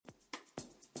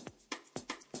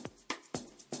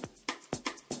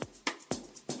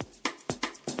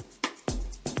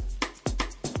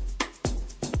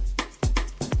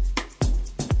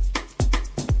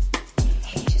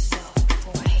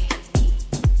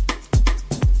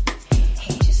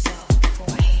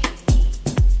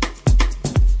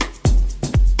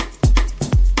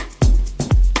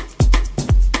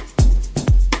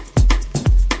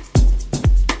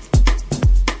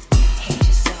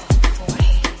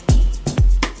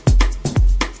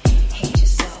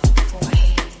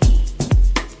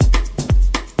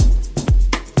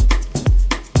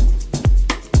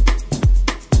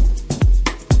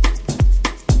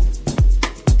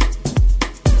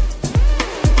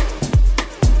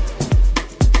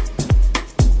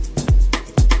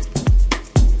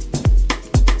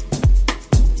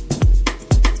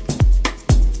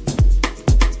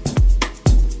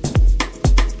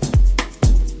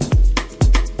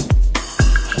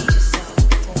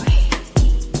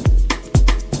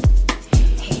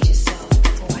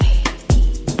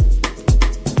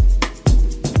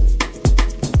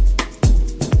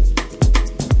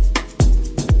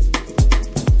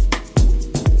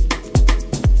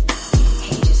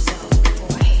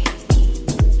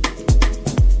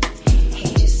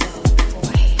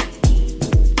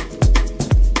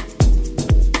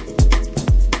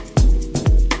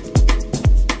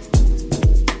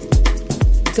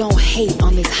hate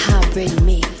on this hybrid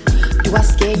me? Do I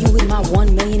scare you with my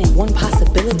 1,000,001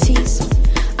 possibilities?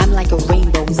 I'm like a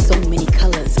rainbow with so many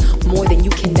colors, more than you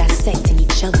can dissect in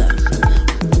each other.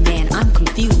 Man, I'm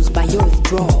confused by your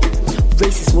withdrawal.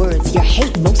 Racist words, your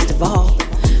hate most of all.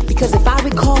 Because if I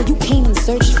recall, you came and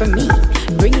searched for me,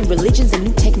 bringing religions and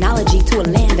new technology to a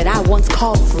land that I once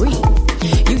called free.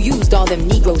 You used all them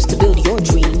Negroes to build your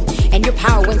dream, and your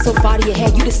power went so far to your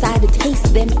head, you decided to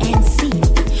taste them and see.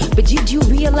 But did you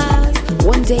realize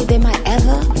one day there might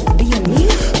ever be a me?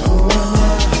 Who am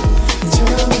I?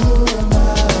 Tell me who am I?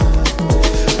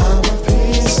 I'm a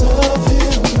piece of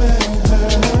him and her.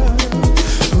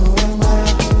 Who am I?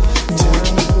 Tell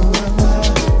me who am I?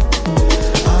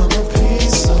 I'm a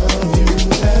piece of you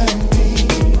and me.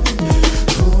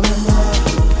 Who am I?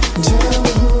 Tell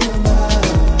me who am I?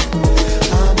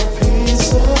 I'm a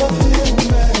piece of him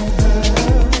and her.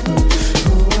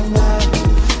 Who am I?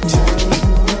 Tell me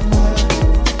who am I?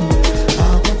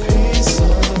 I'm a piece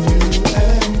of you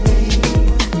and me.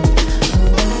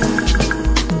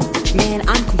 Man,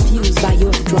 I'm confused by your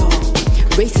withdrawal.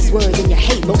 Racist words and your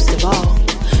hate most of all.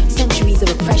 Centuries of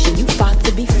oppression, you fought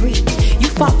to be free. You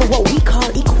fought for what we call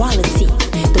equality.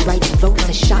 The right to vote,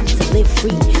 to shop, to live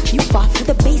free. You fought for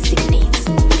the basic needs.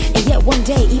 And yet one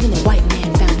day, even the white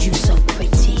man found you so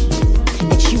pretty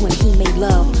that you and he made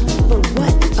love. But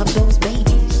what of those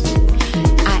babies?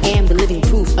 I am the living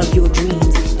proof of your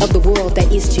dreams, of the world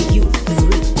that is to you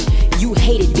free. You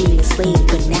hated being a slave,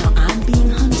 but now I'm being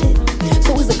hunted.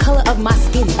 So is the color of my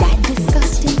skin that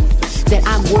disgusting? That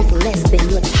I'm worth less than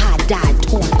your tie-dye,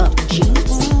 torn up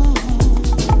jeans?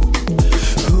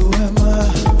 Who am I?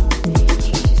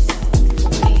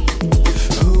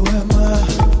 Who am I?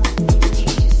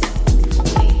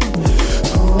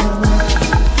 Who am I?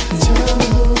 Tell me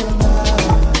who am I?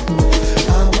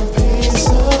 I'm a piece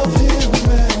of him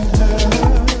and her.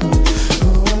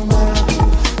 Who am I?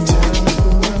 Tell me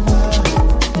who am I?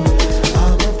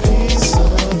 I'm a piece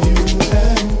of you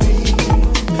and me.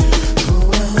 Who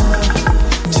am I?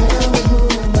 Tell me who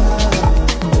am I?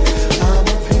 I'm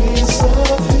a piece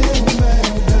of him and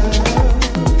her.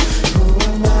 Who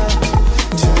am I?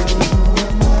 Tell me who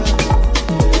am I?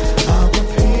 I'm a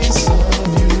piece of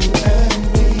you and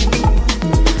me.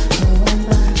 Who am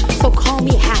I? So call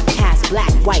me half-caste,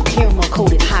 black, white,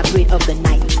 caramel-coated hybrid of the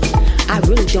night. I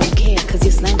really don't care, cause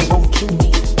your slander won't kill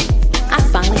me. I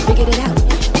finally figured it out.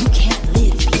 You can't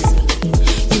live peacefully.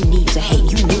 You need to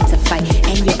hate, you need to fight,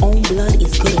 and your own blood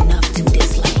is good enough to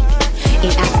dislike.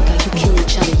 In Africa, you kill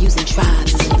each other using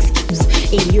tribes as an excuse.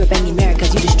 In Europe and the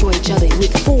Americas, you destroy each other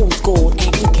with fool's gold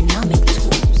and economic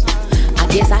tools. I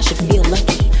guess I should feel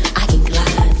lucky. I can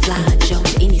glide, fly, jump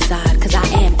to any side, cause I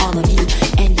am all of you,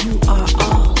 and you are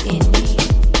all in me.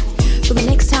 So the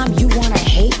next time you wanna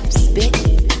hate, spit,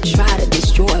 try to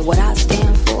destroy what I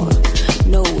stand for,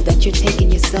 know that you're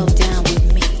taking yourself down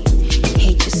with me.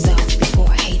 Hate yourself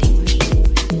before hating me.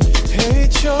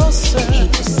 Hate yourself.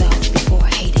 Hate yourself before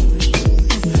hating me.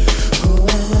 Who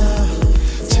am I?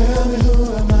 Tell me who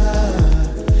am I?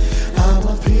 I'm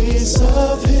a piece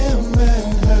of him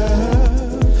and her.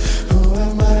 Who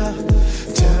am I?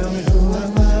 Tell me who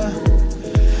am I?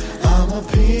 I'm a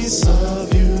piece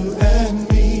of you and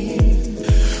me.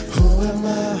 Who am I?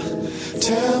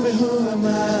 Tell me who am I?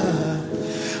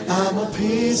 I'm a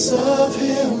piece of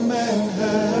him and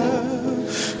her.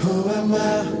 Who am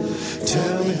I?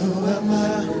 Tell me who am I?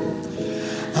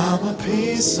 I'm a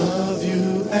piece of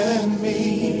you and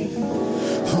me.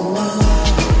 Who am I?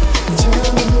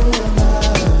 Tell me who am I?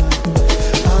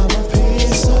 I'm a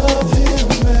piece of him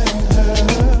and her.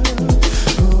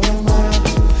 Who am I?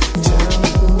 Tell me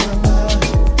who am I?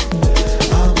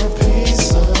 I'm a piece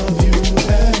of you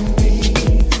and me.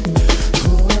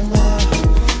 Who am I?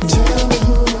 Tell me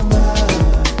who am I?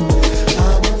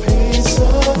 I'm a piece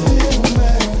of him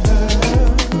and her.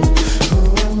 Who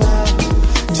am I?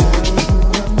 Tell me who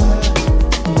am I?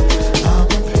 I'm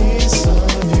a piece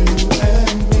of you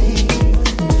and me.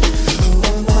 Who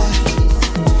am I?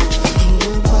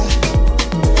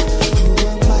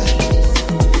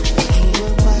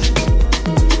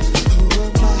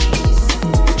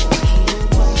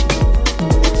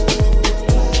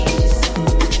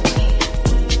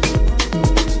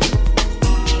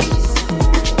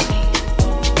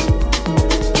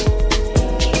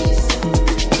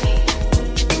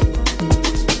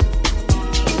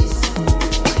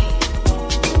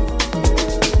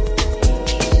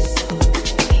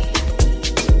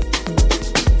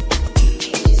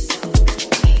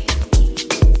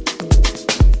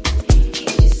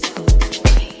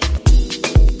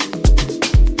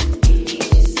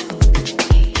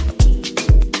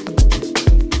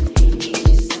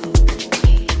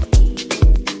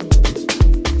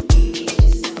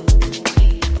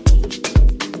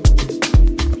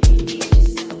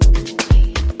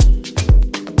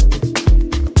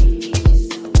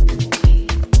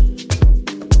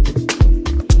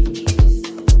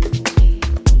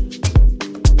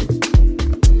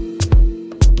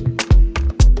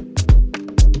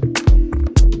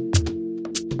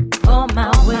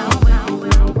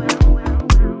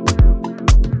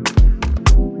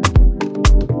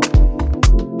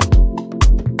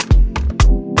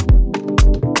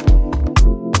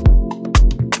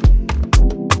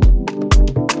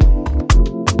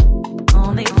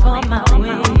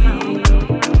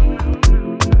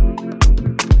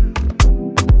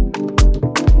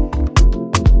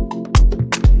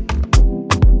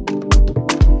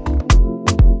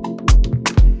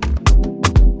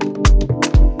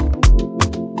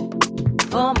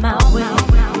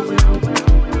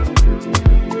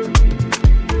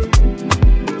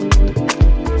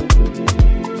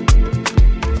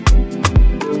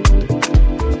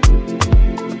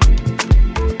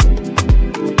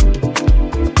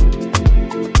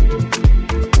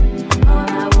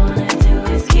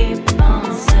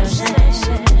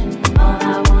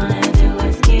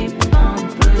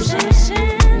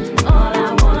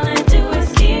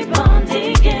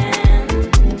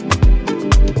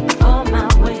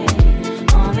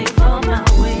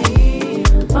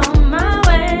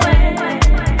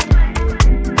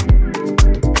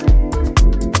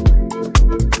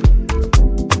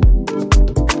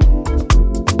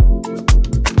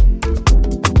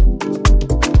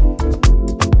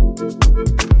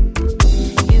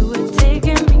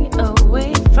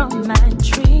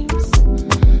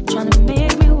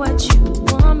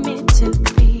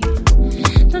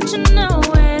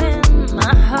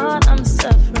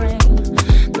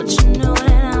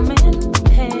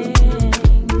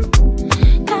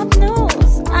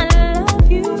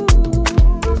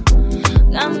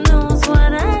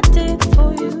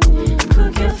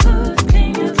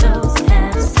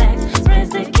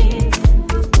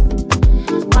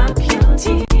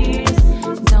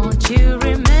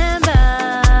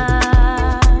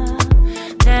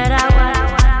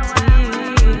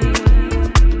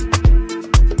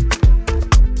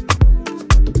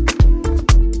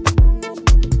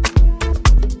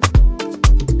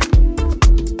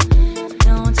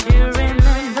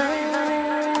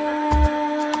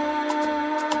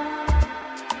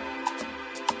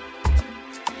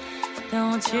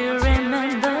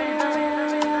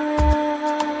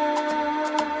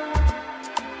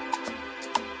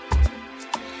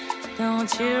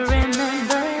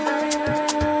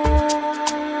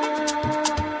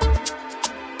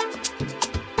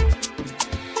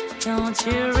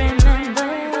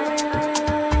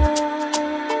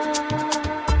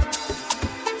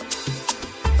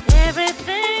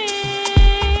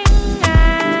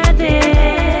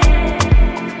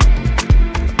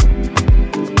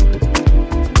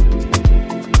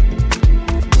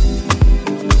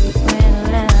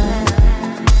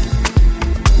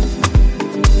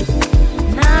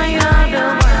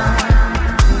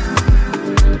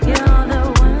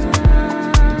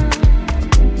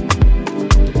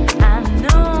 I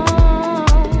know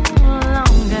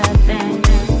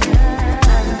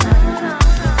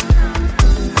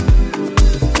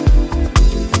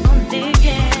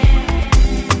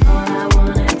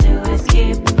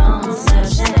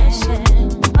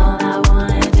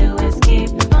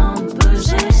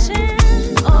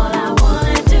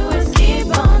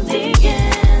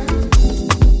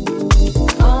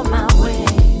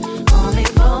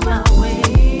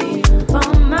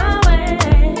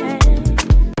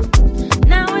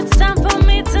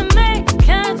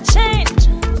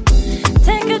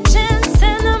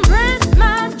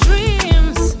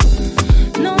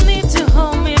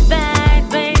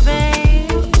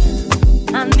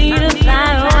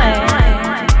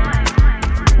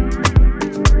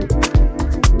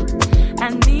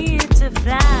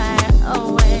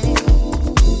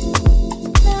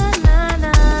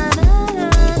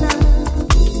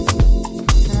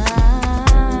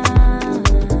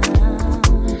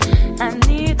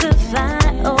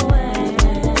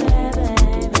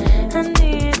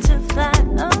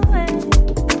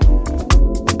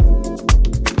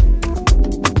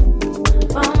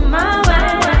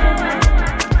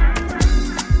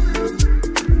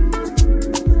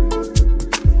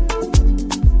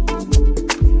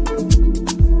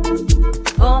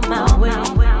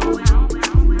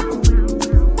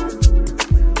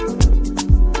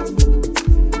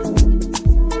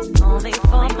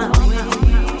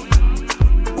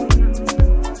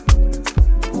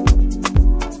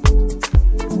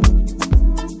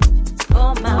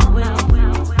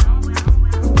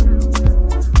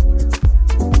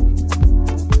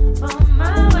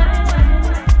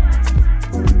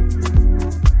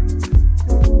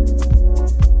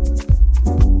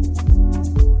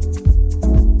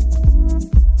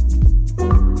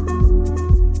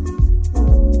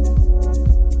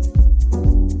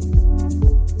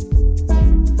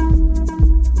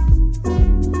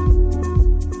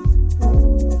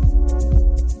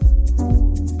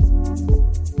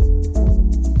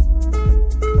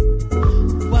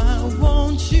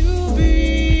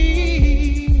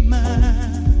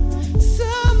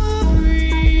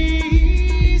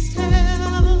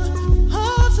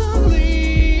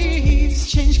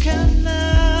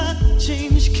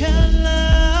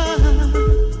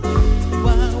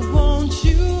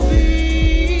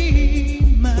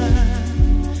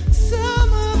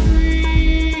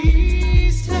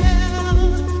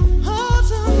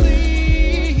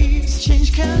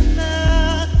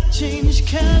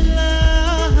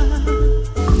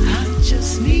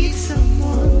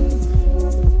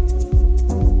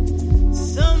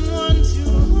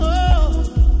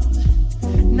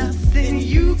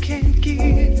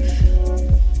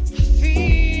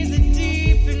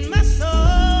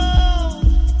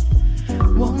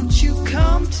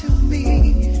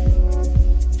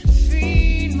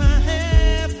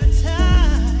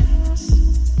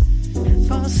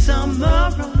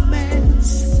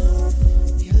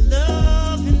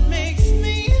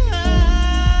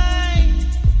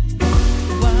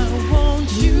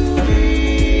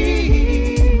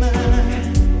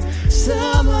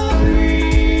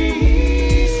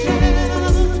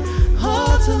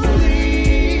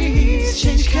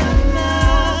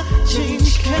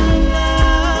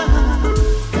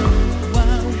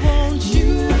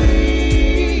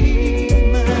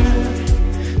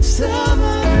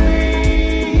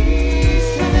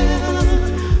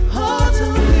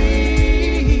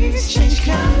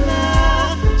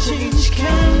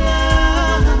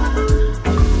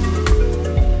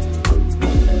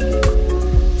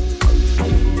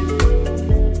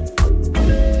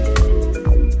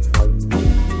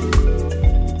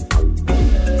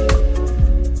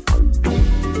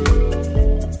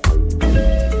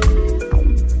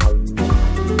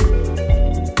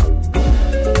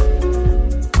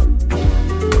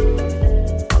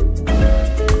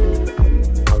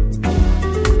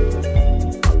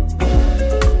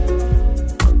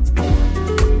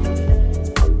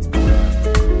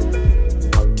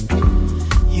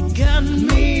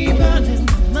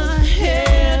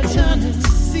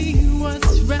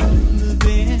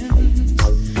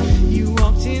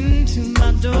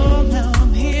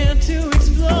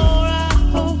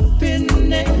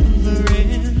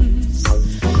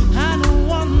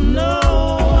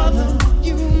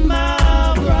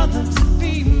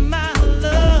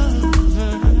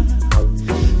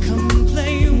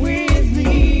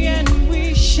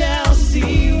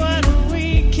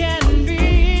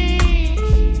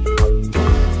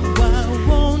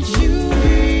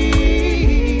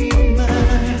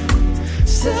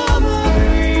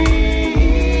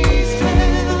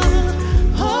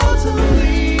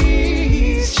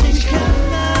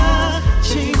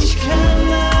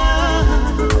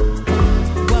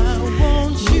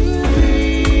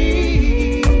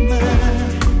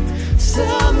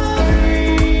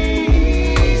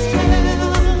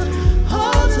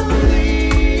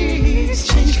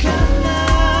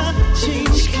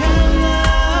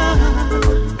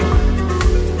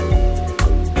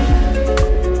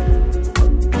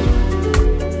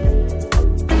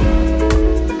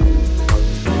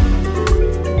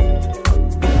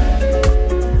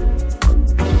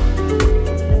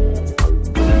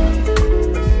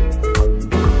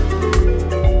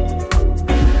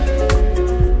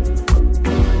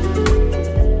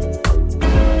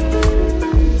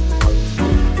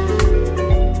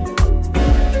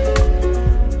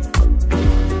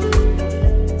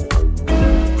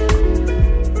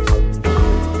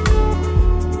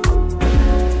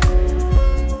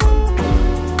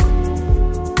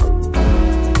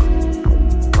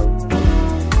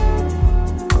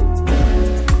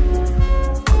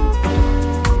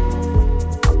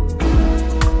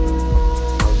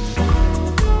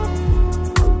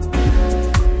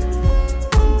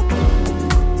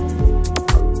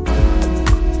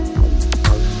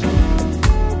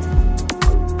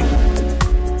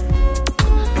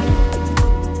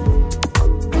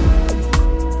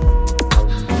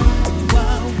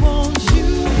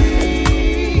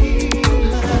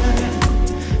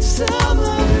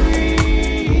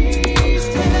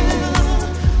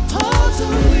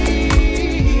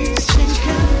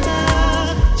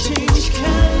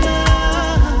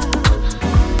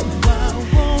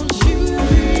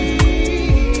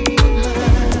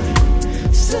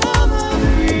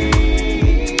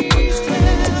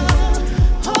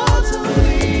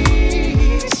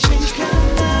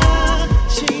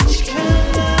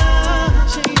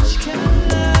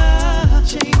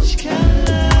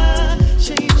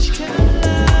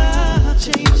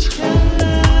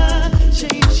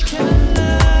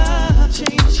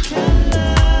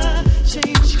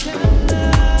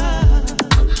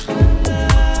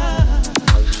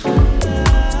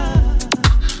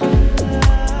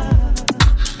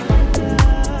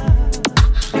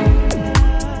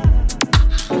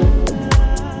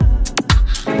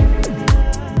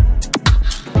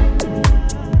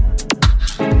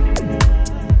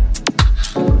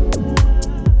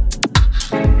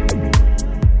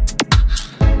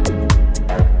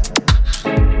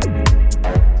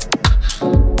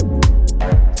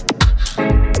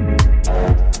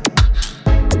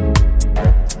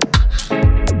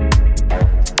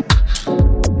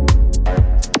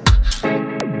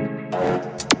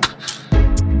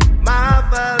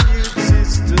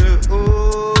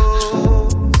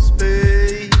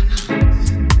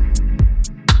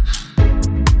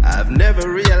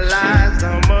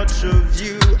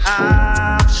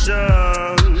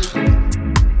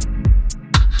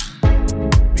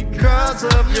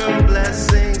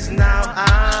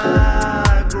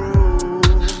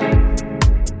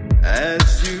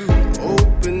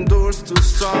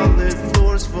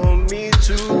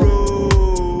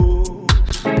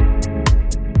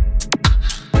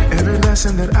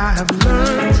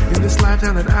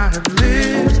lifetime that I have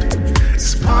lived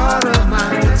is part of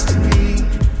my destiny.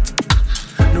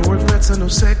 No regrets or no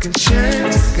second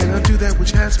chance. Can I do that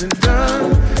which has been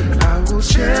done? I will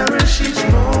cherish each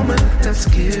moment that's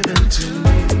given to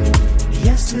me.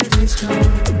 Yesterday's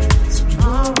gone,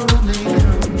 tomorrow may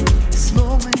come. This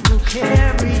moment will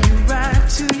carry you right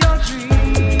to your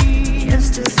dream.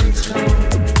 Yesterday's gone,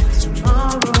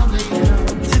 tomorrow may come.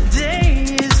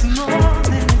 Today is more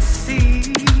than it seems.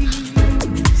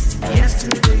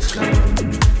 Yesterday's gone,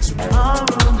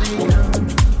 tomorrow may come.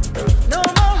 No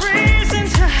more reason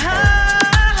to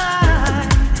hide.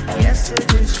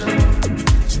 Yesterday's gone,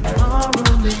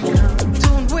 tomorrow may come.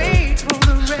 Don't wait for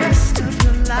the rest of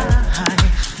your life.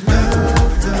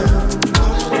 Love the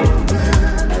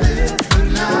moment, live for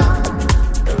now.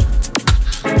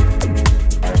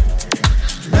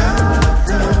 Love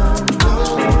the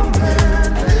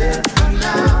moment, live for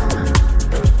now.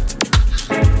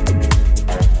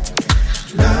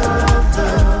 Love the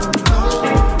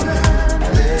moment,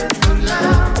 live for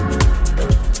now.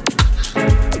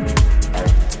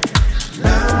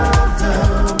 Love the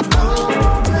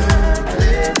moment,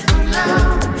 live for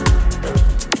now.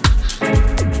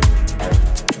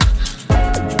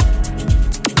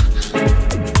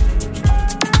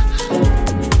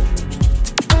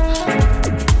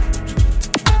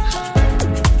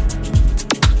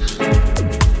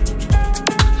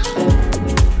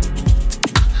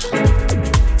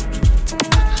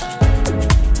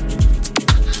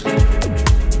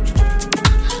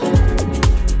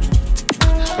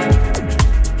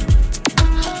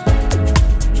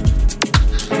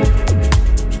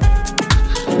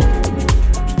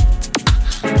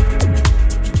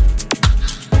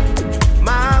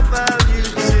 My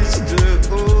valued sister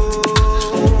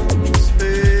holds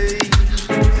space.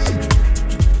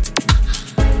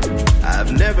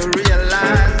 I've never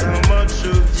realized how much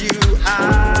of you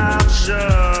I've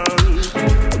shunned.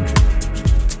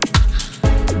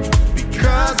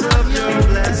 Because of your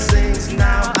blessings,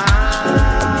 now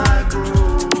I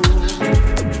grow.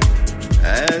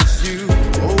 As you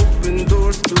open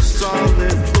doors to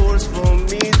solid floors for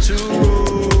me to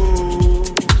roll.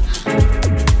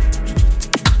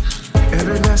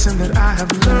 Every lesson that I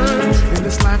have learned in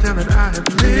this lifetime that I have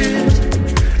lived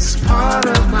is part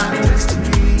of my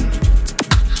destiny.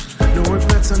 No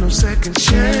regrets or no second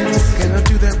chance. Can I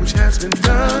do that which has been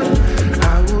done?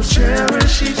 I will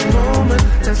cherish each moment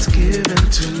that's given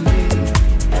to me.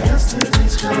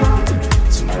 Yesterday's gone,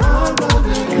 tomorrow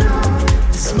may come.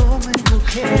 This moment will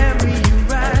carry you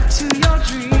right to your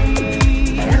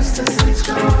dream. Yesterday's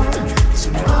gone,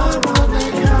 tomorrow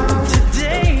may come.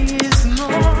 Today is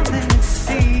more than it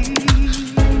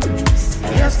seems.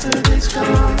 Yesterday's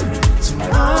gone,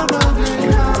 tomorrow may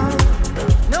come.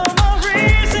 No more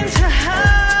reason to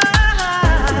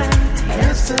hide.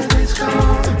 Yesterday's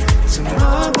gone,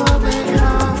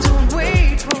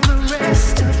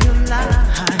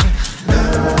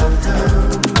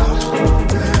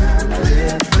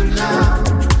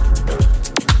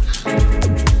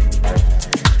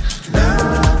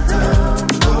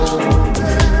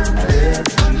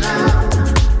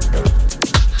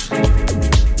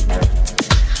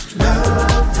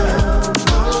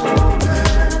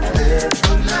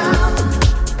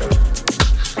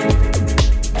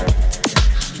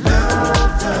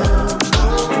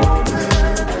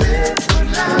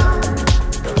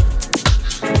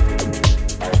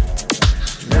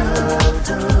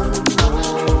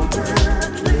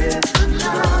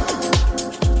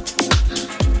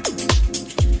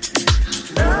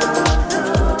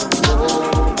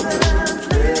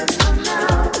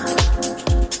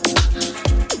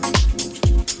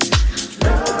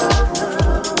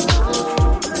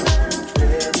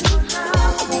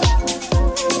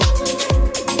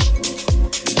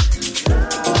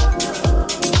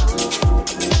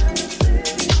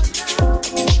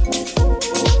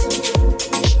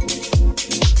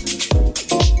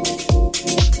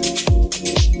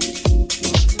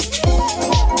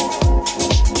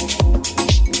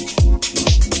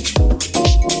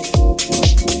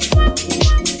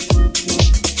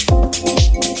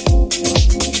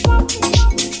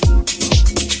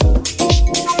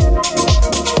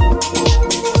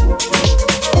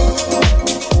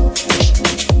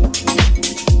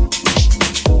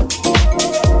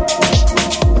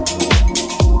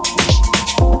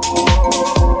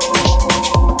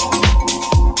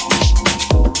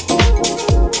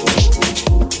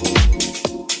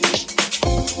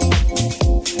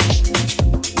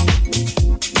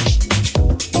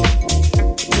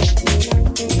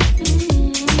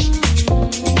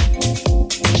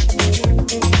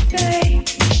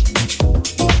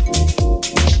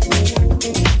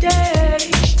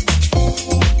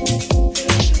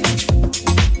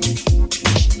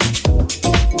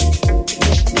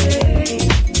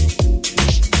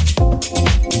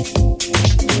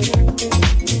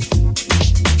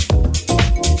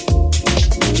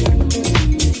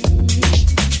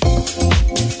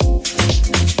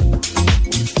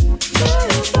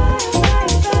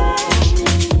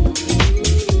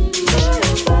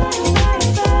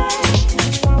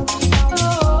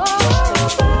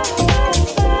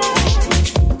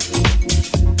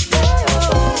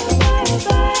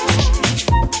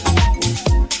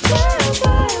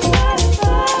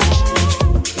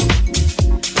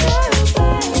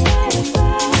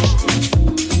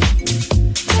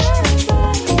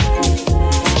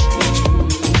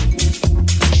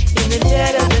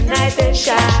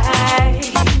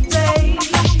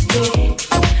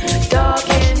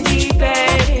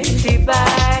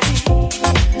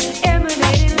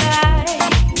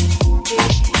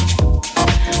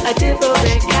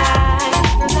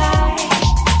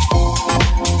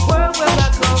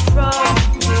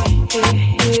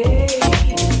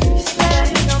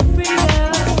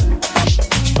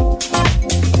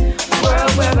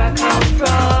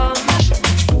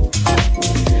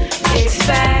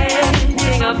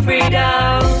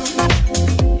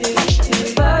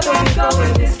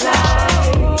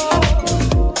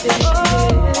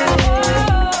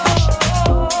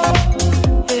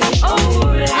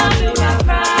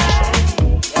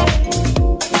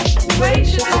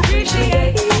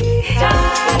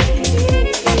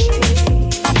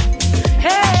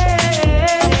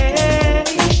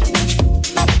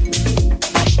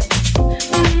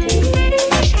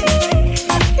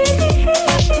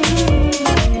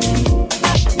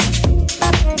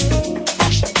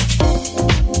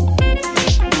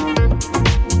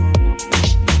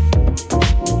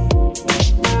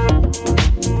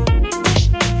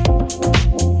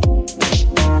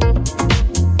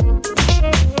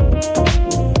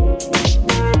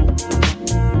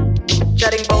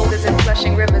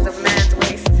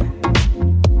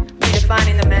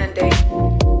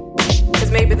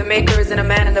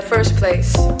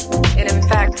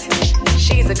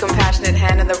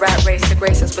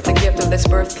 grace us with the gift of this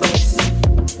birthplace.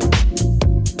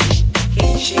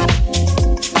 He, she,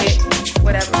 it,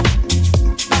 whatever.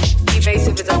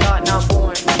 Evasive is a thought not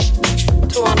born.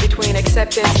 Torn between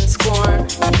acceptance and scorn.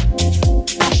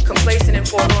 Complacent and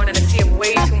forlorn in a sea of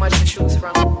way too much to choose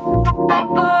from.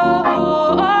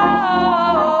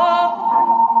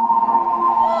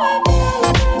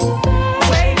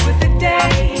 Wait with the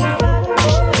day.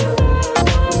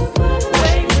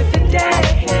 Wait with the day.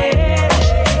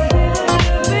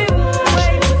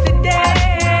 Wait with the day.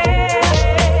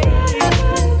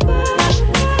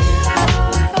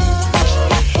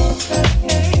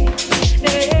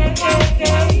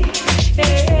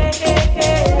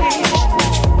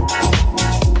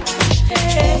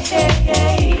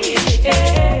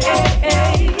 Hey.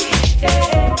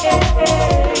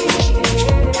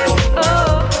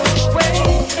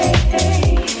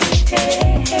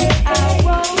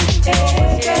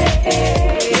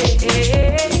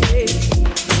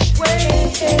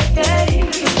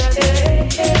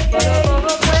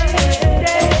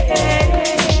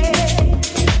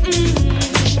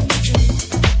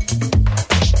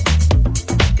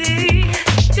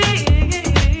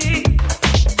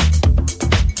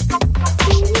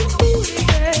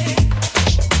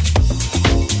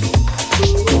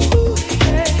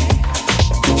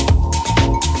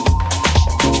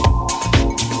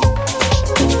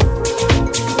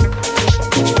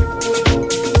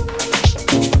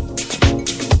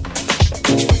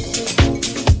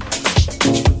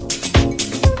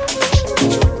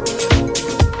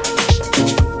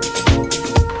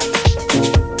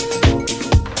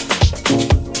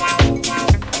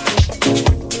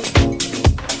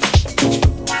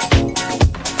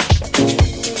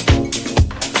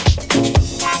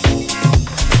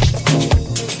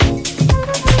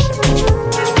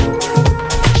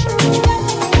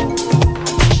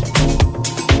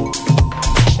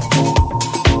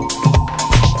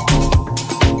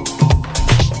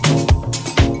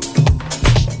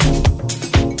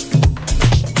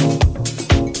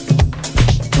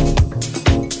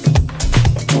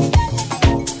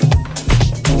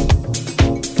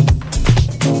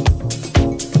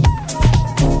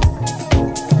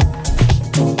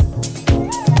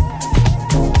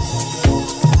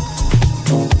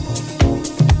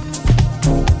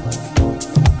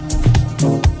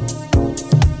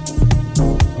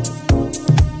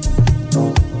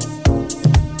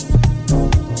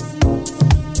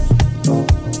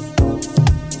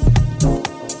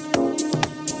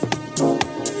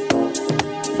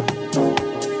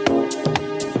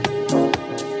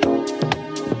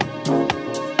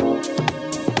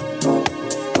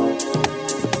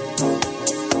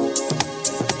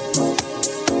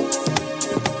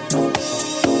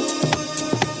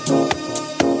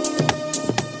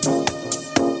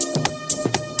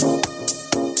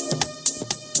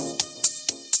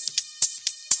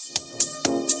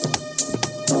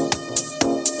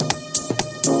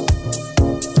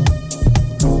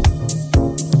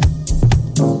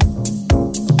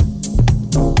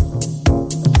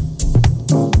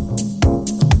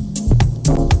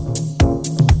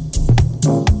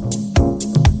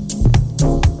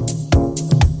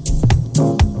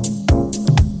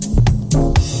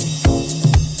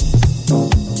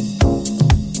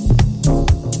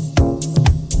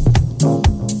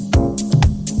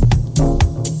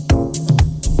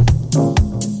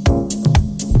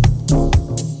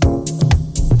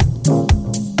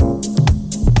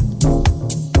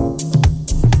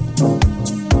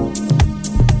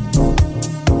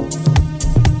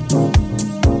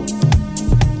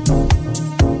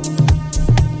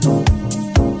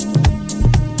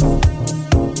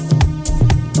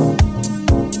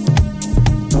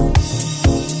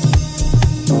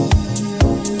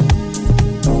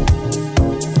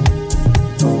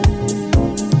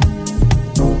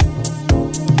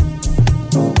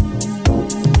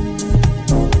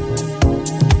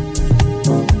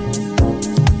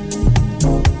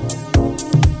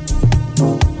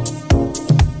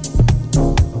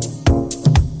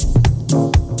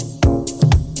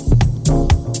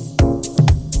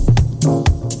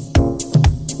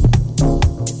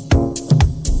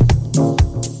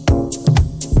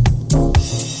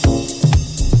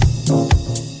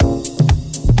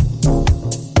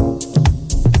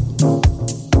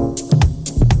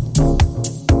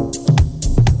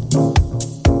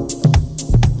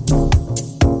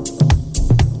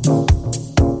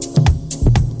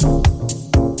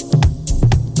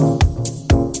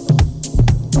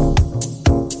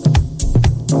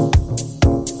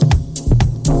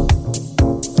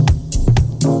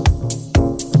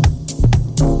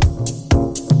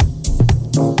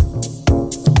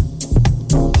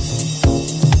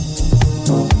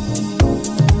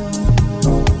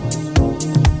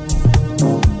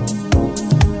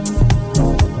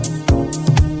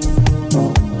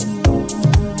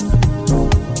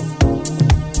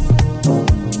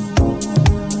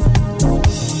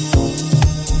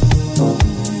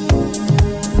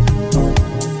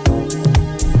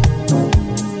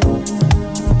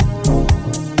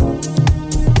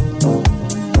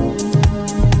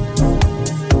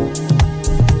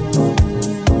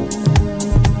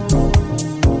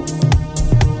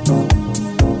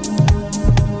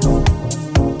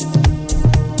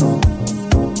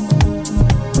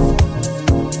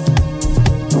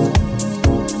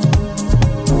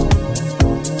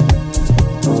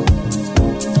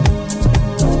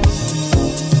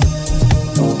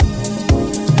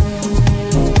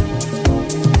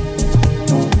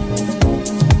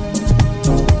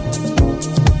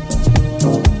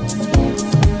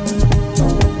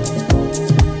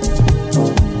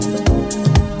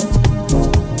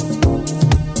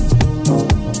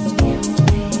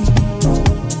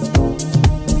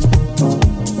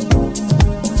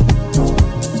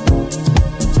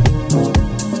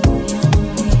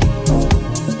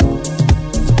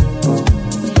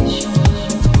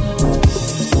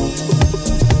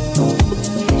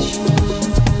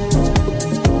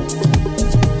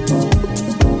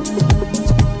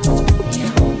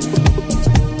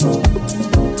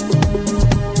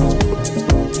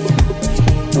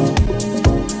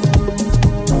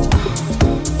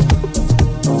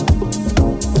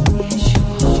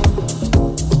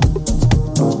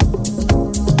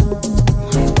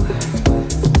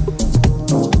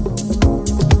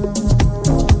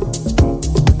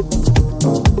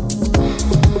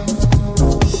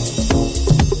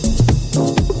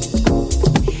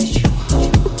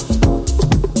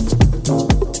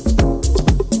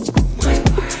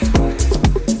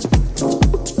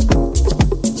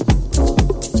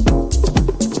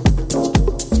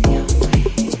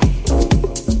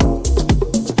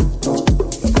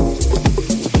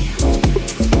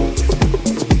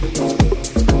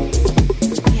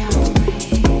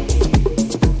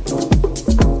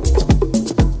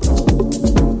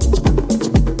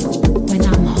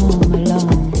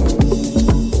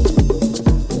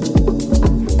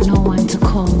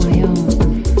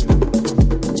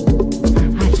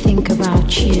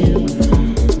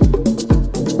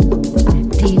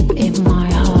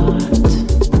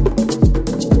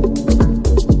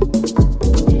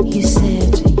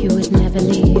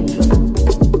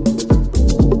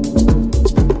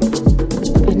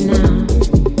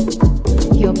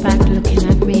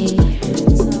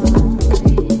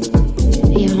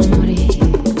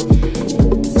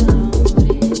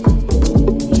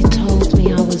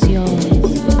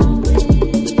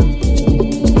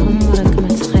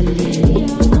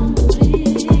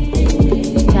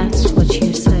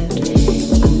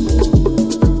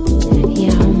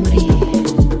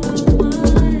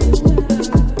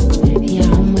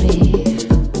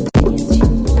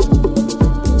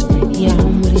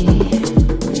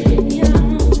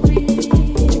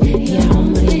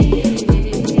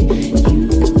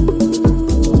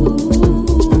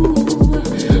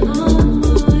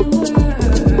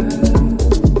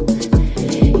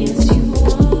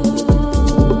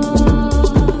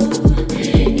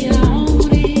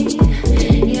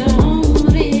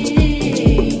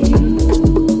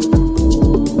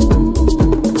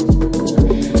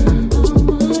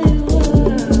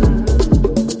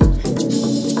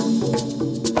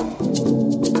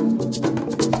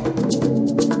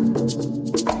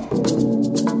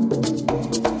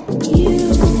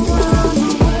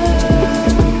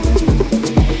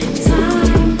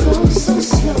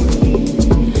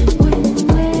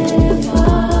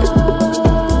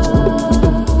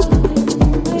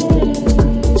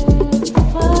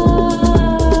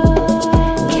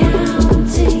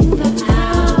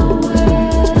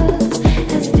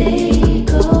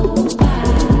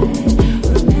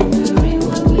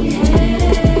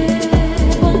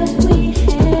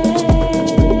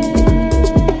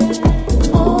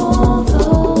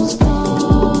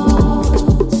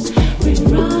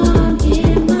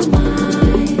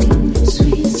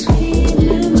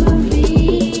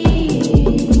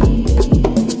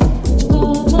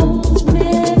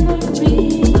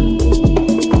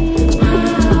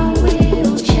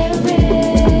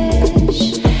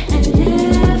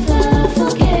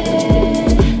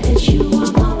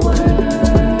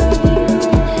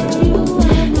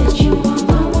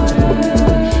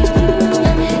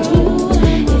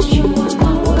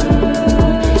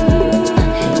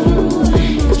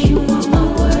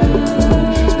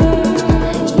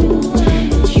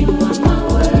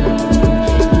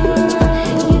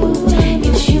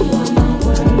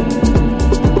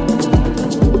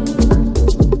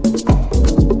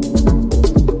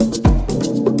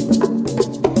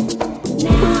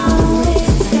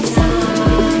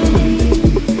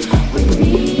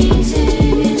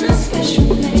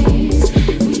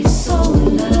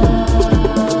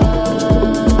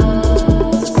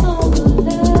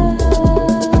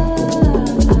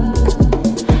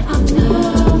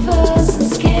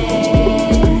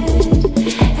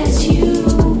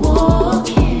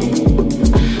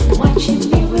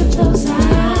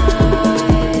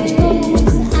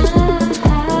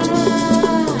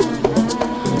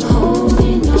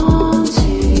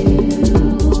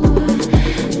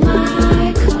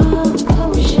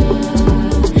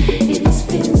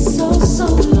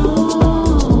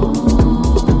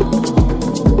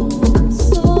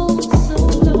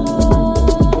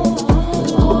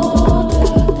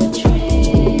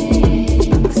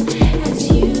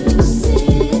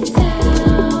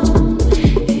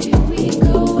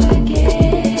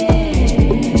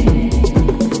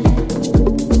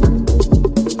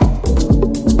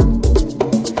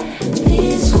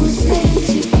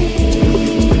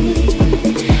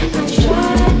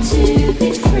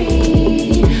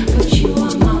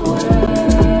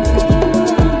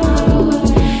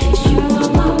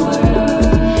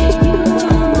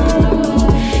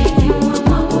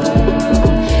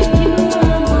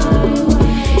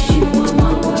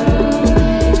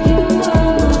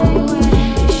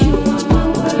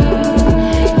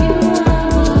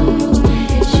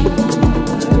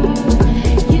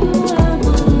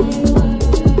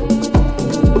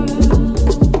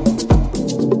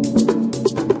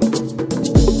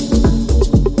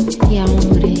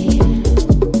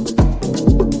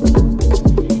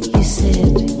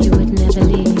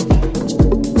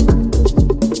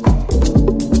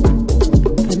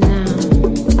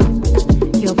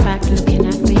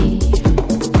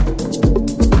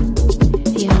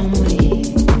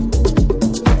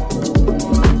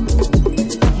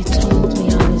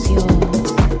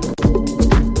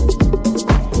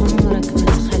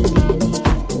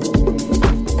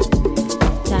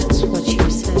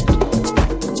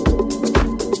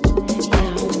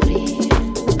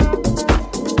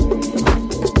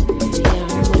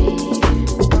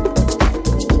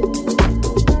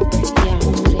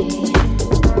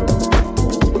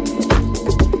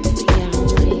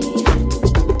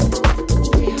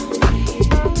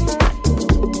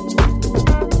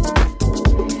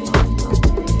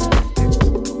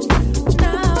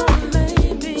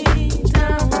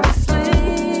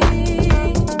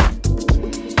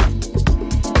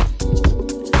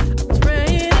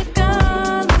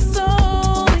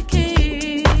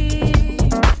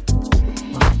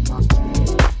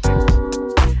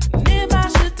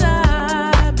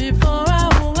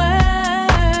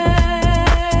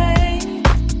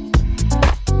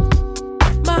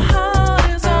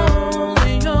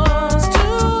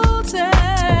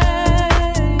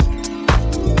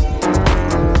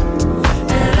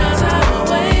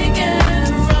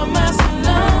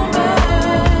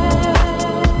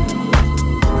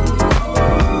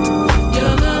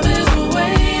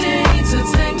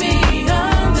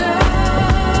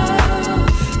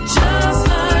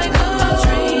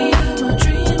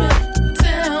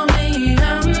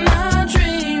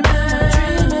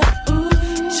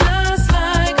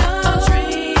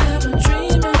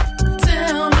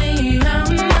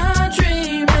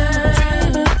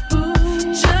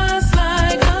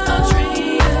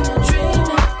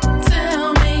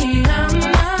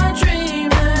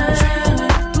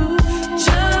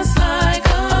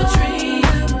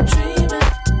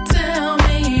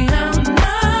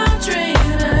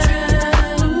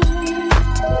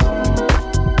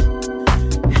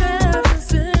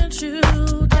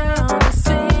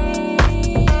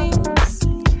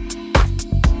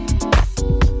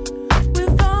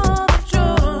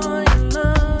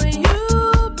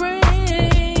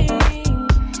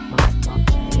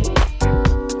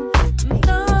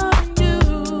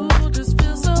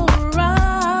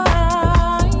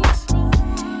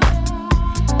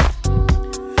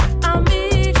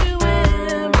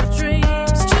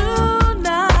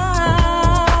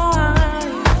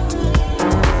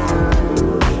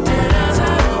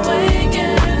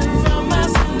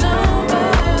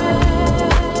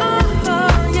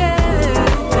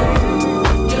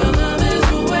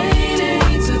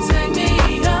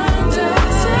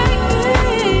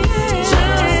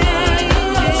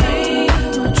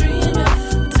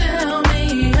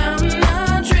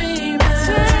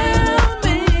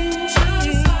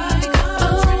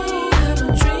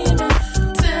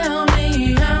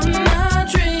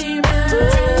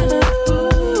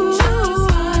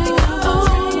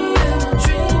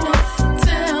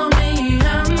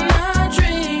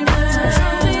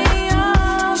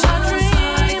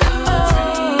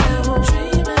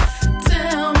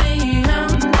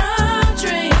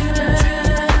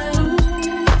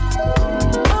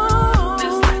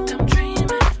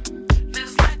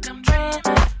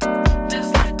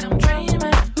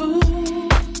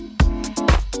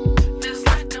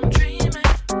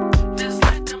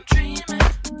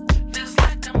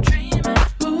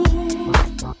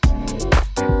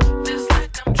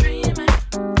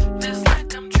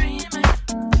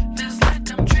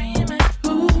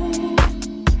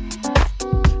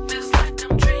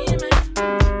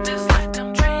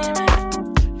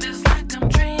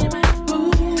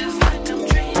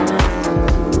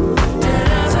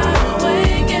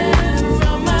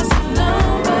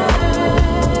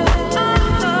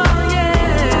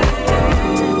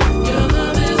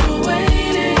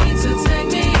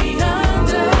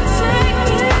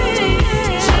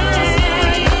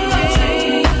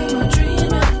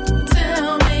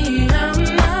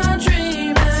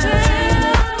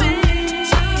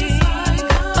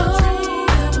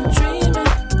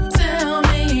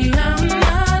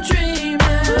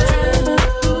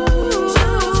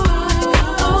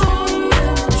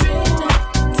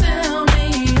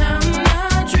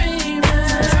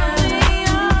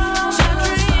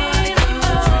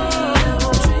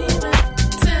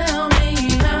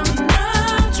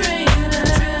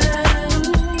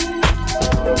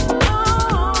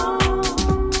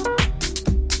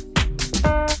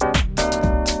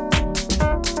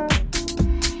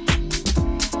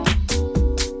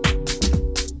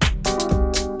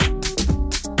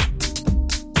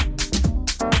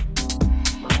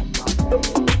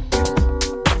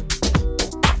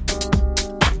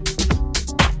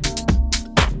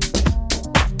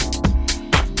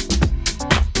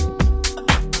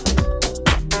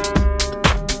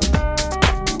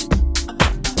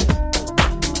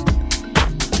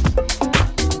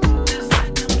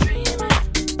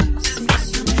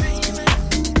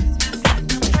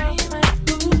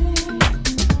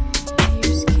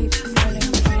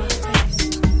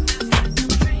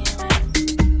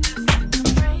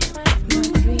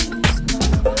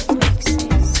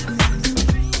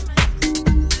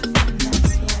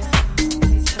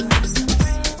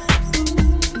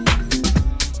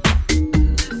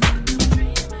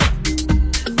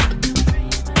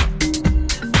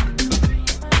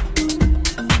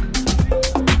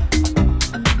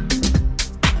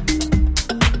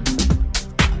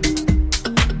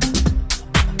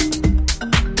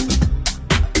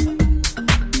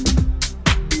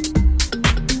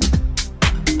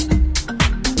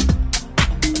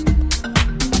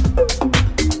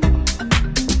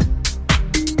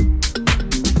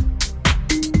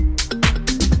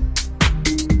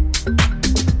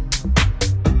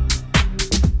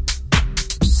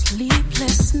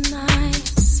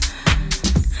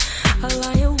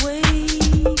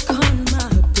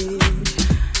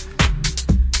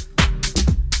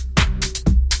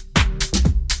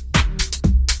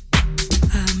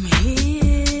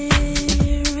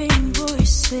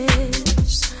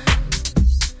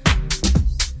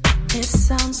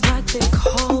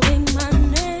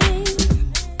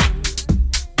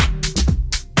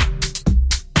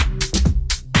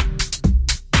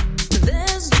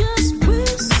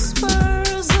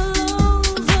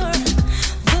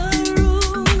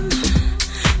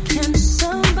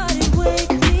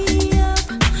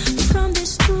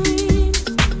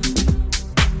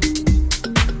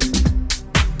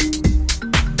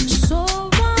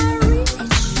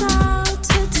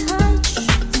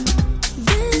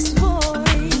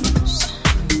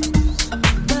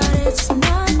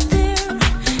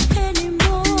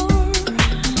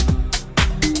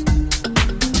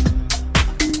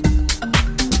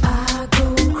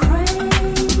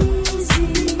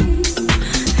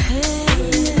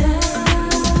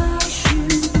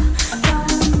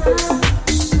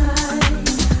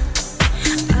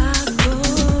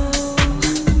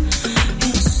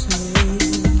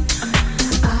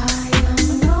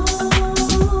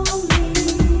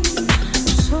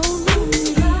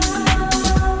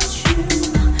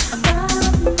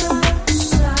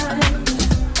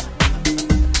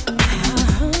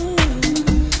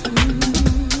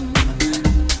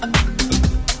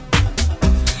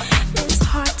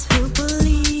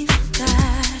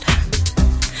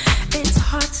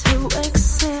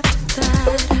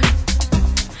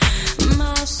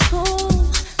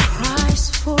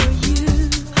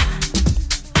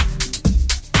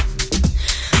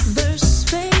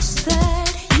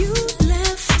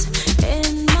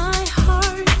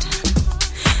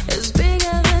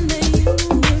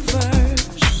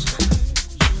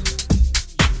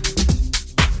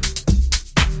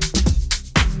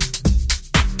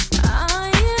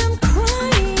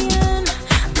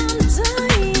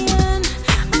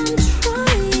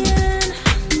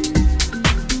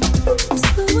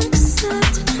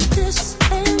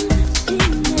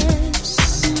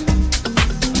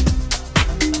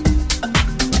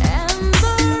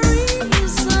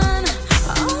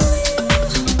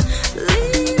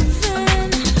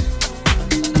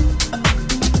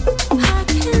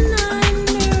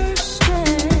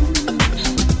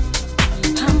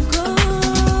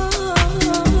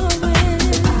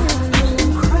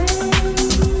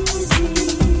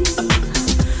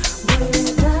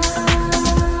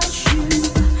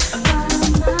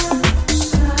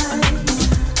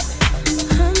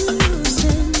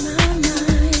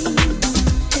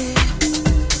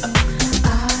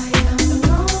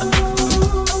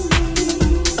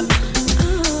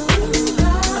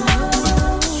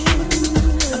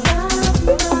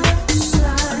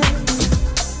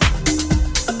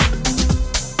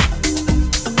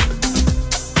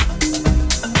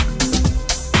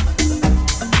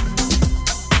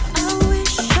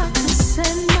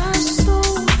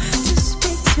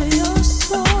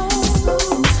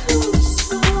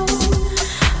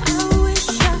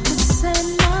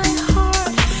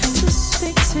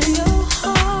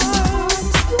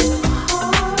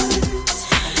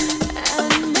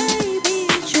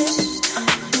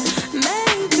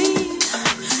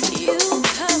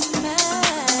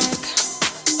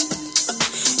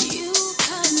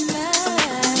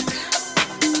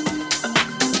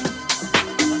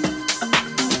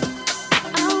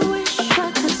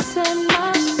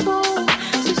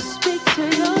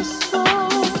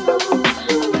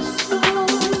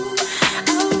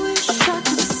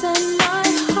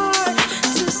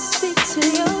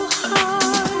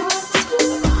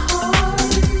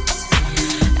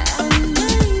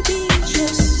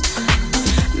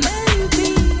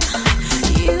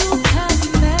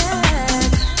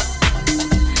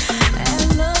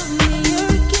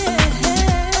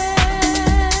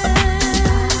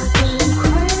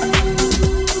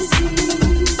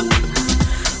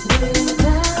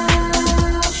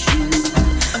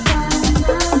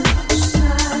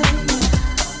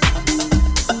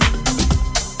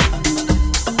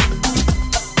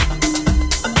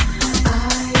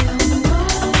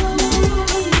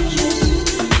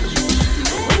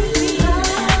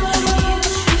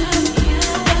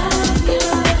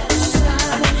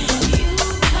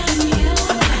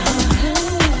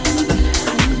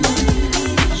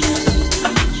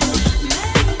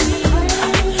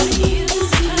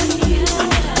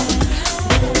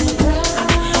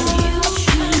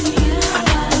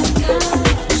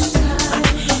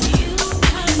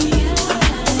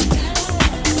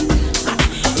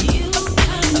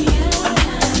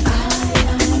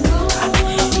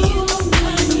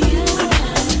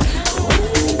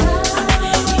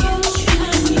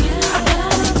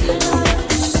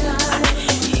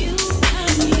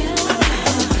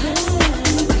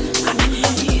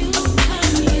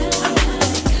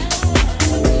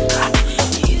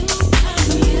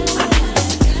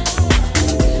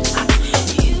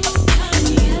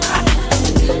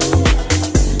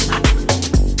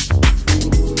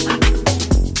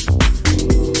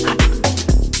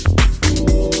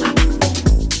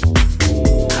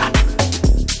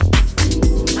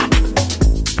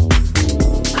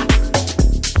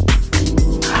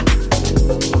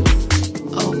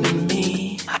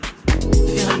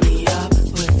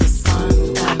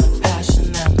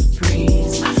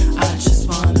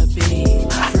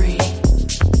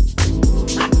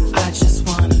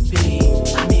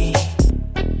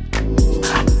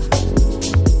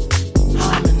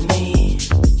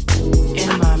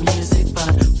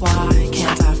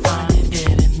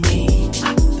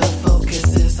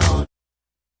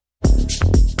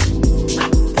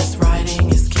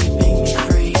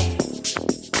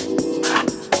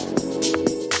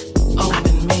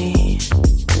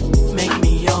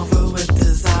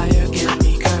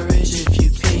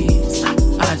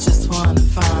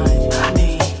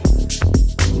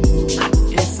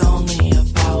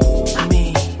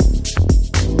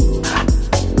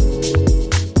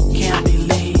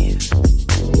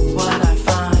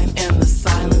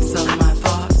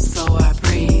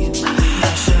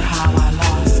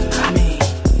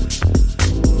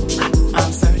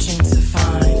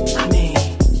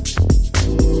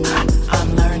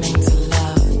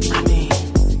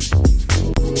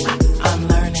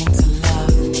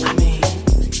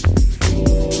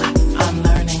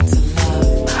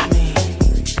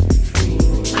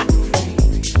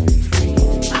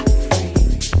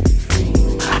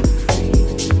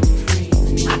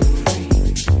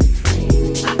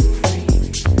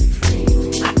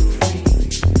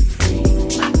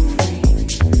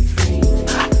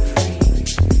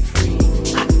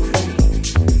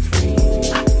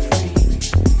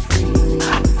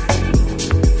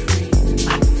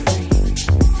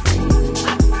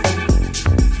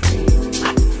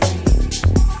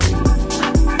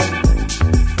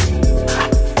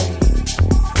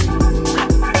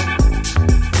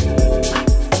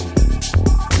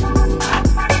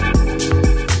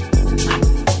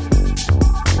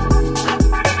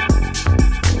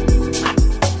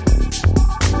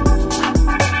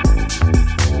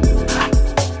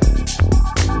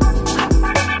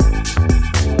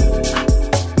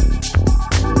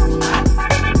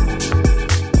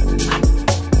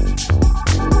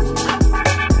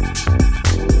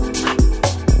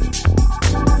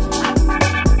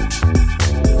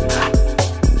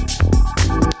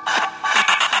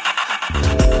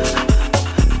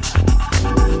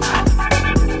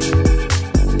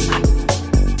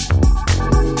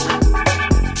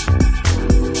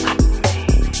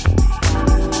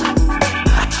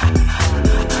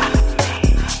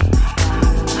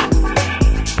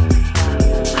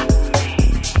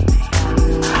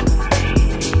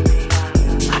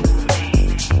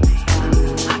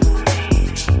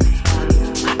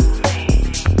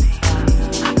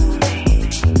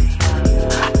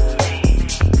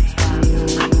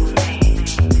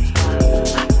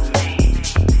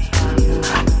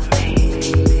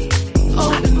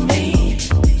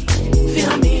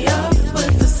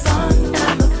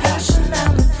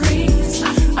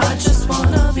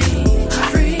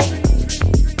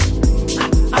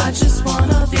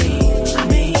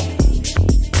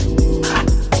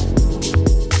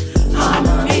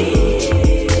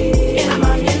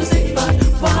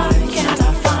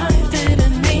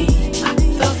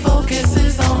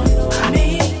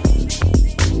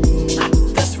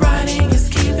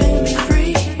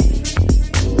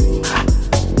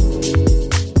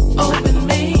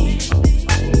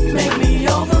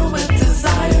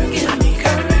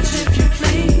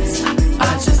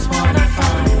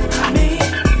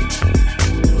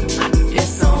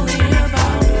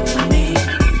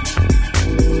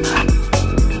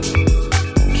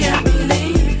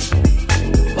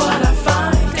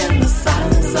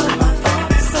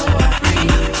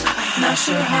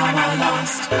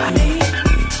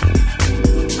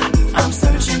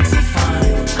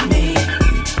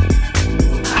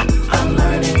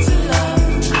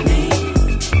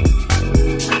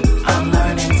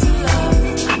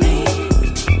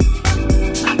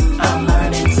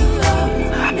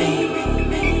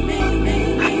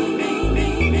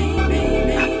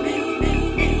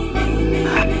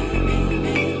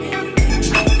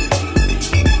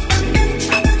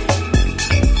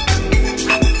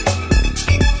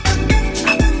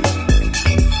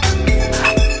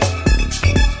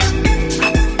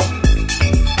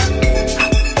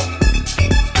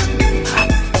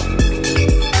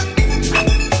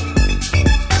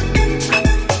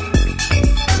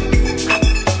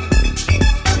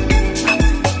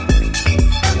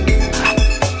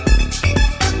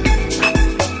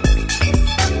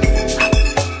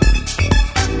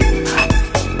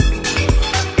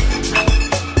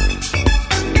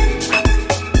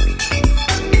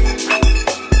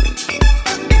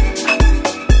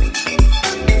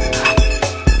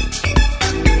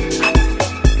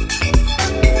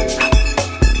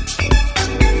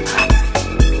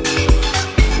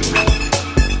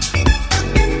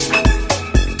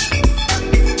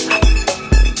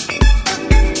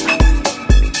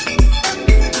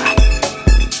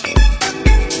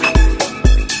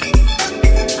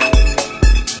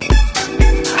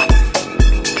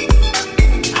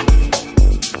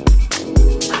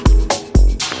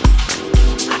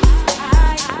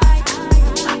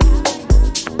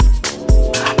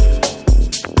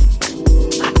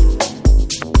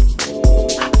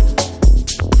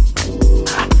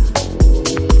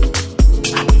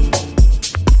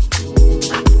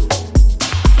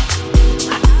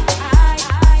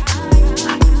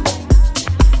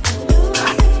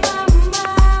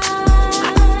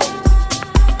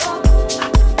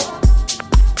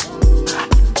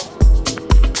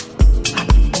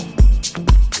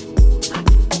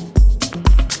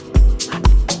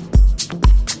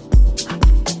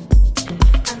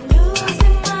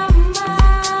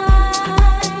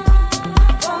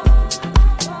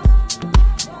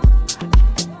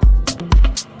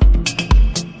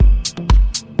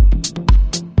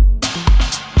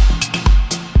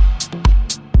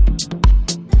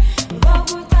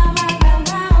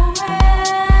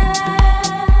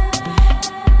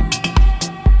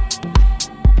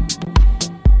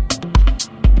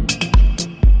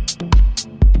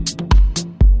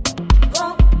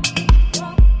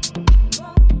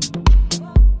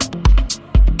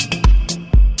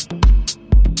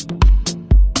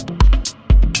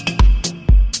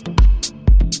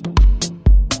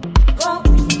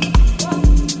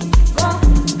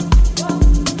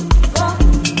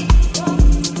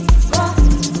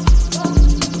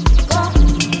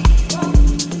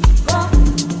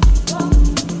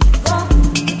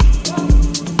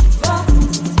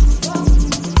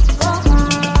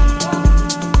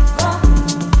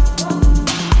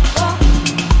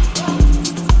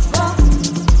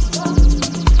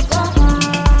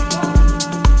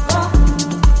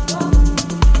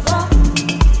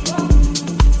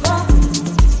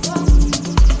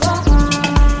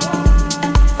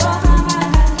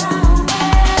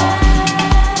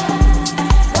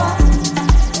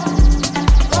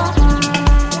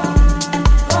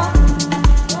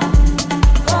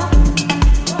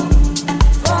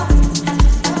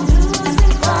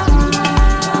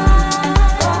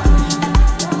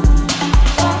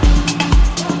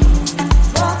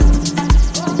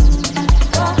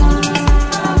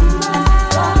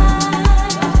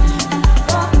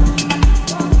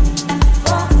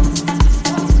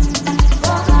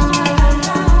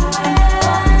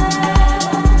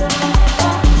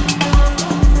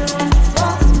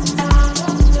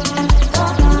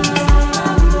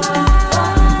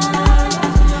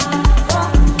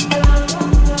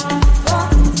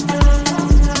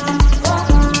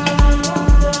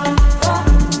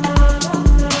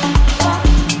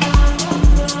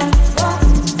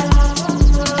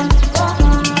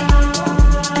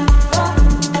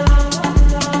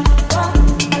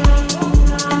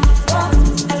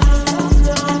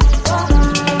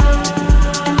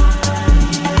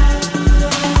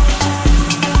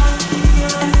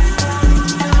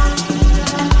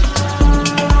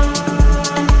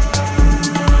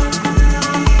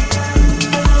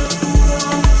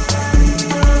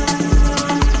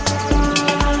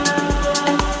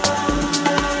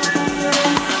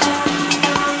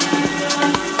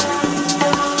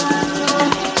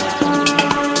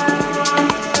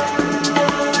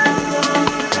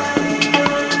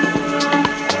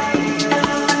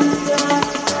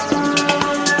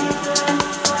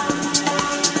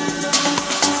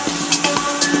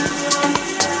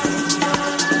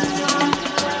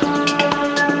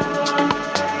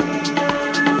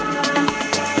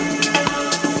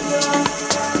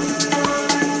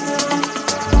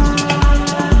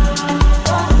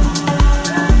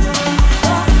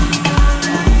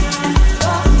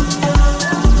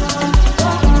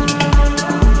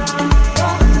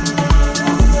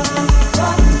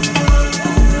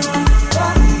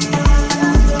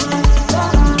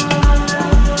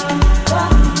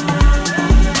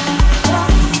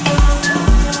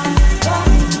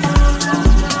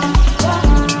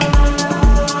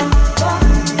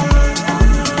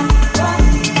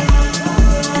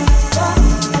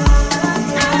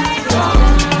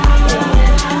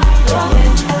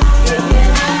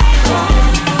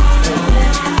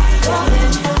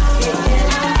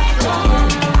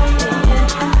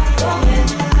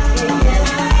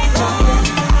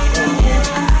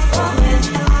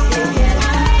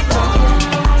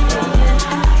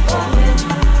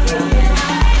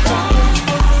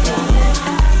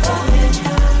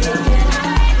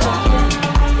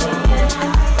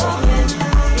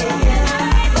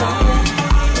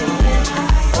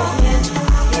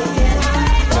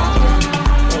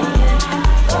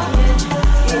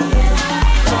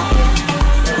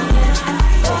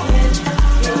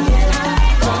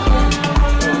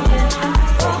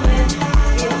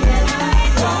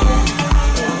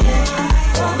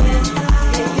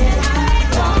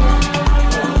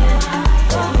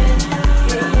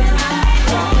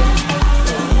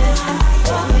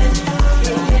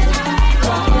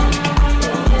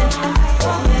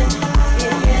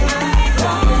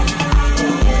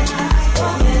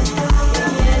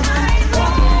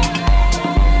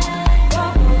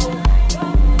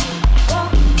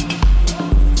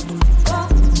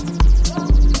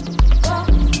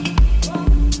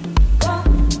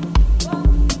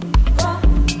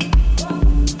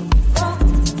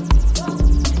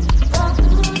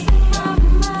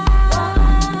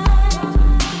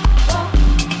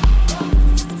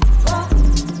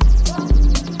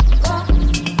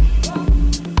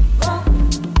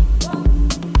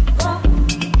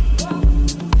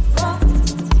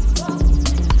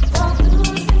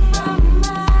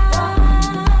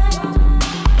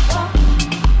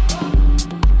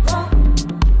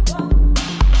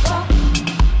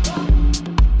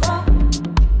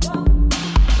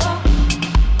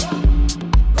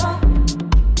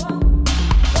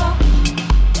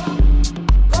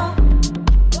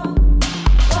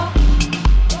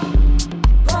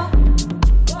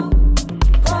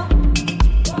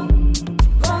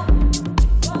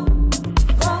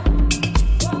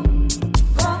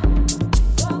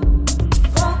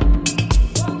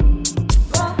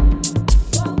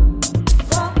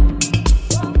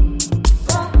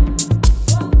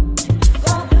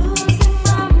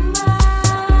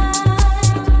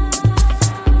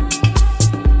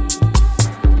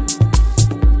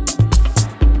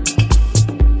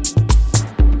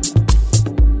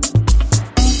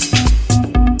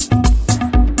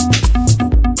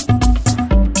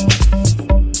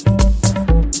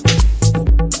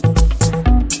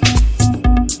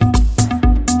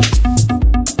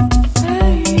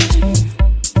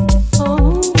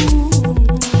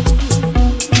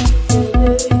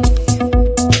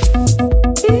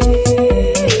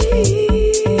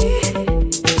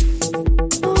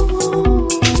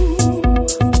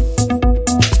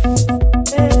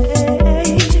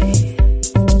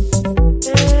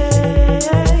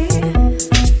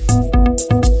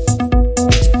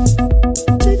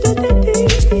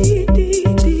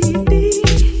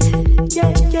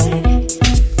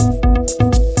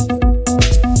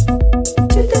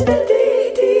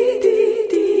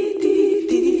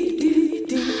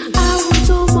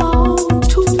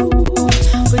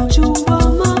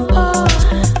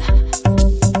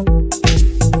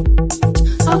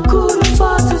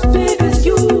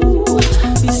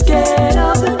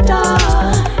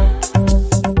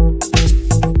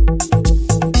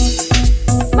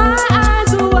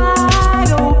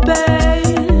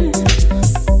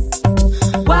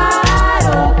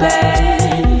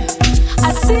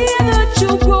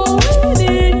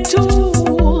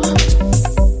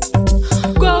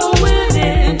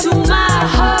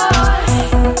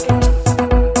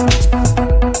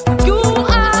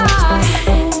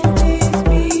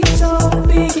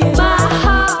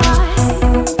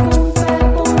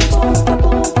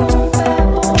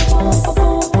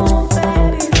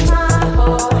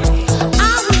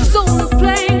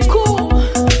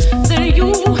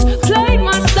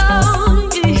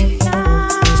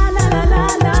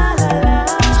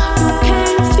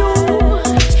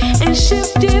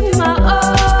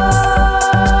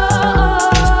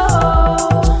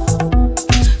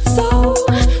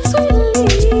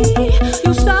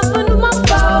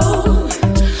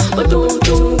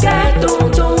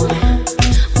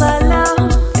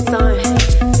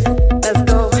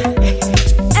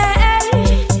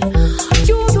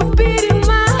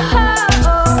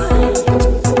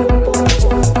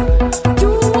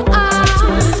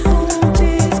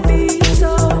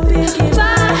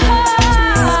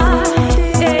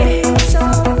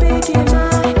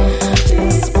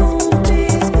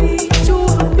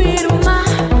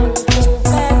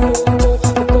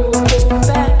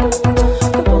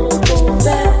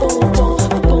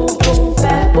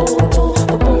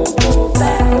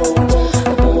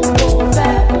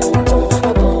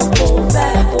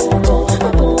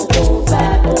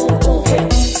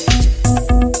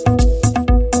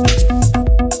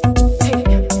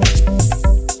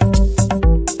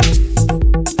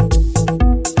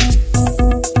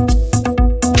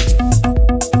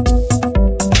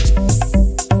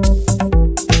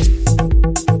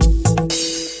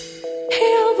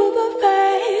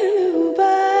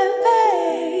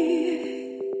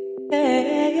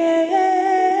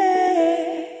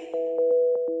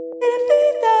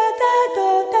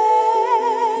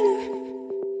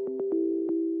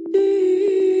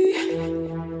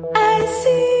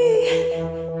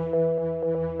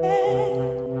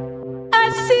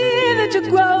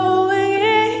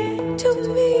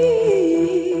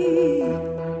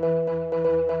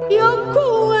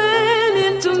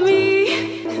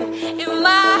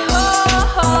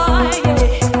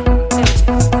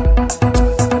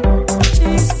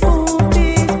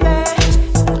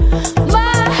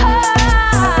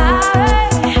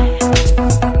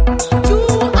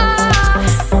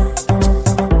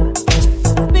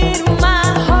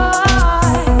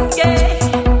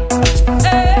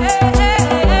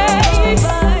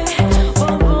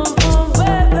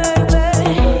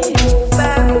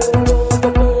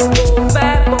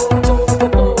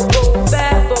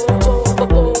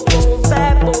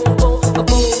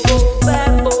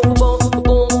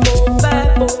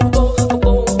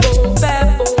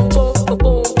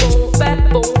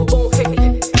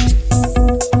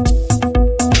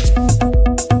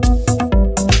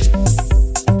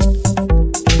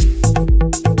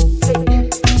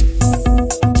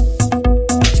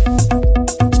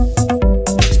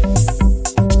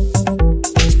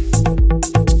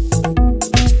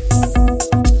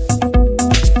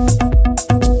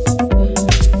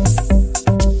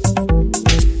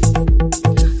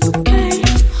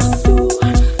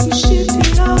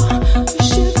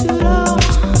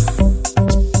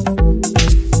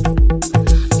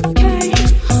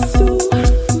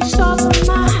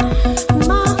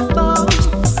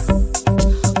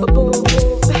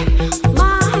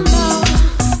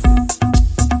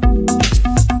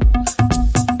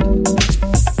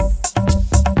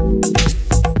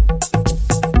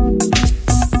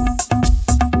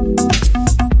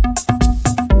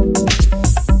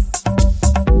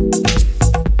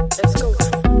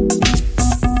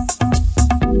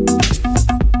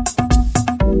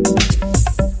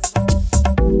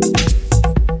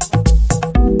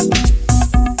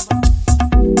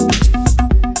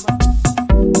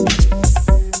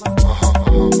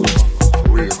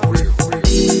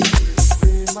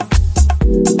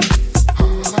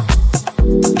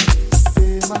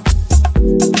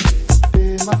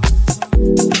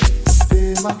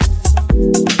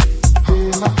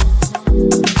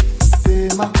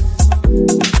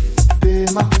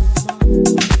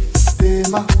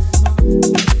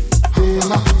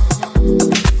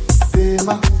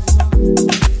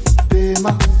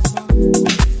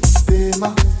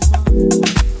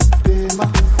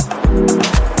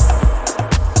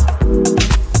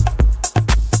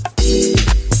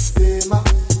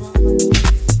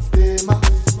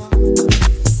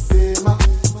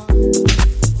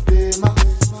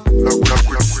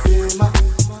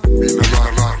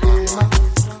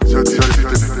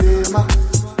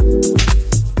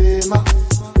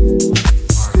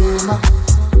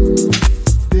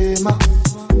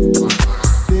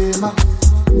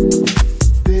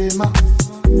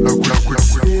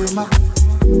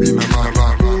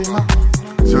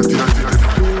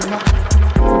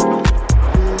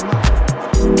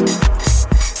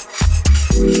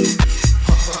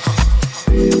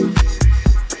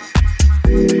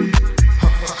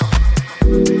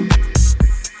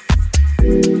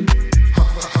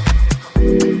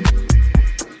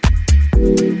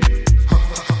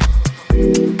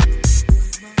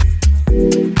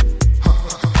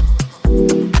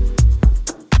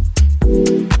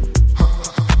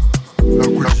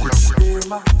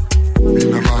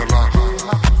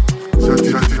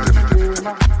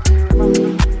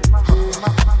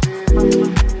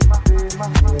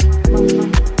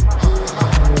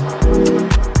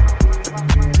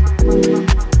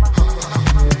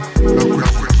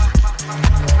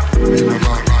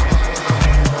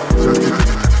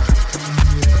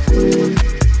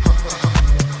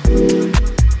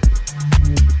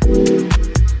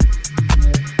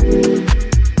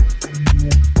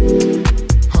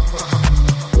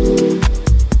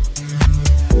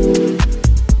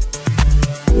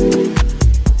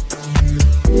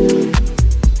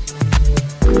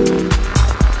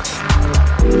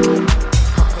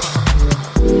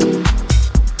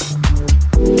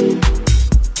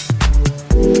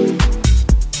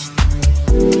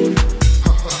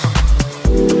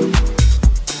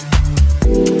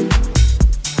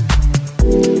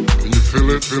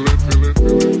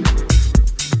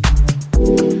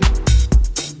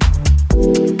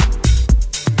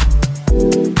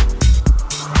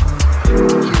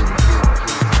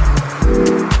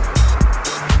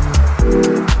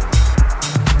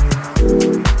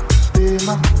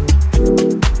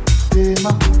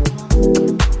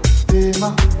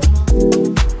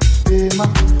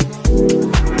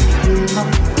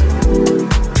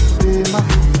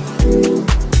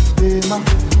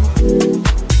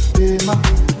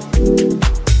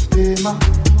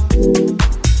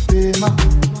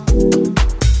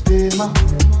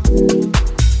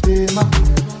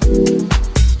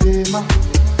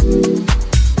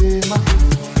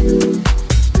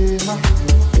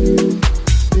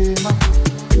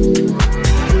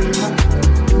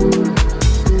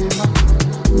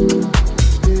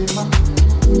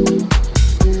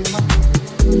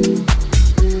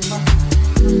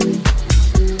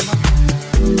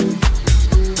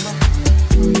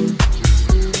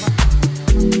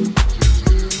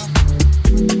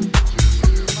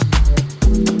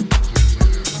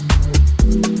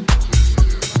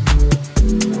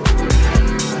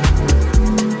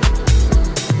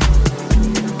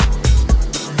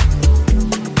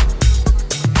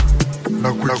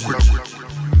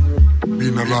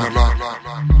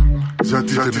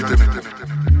 menete.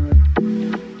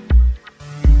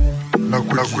 La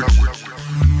kuchi.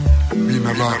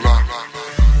 Bina la.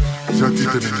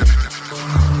 Jatite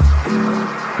menete.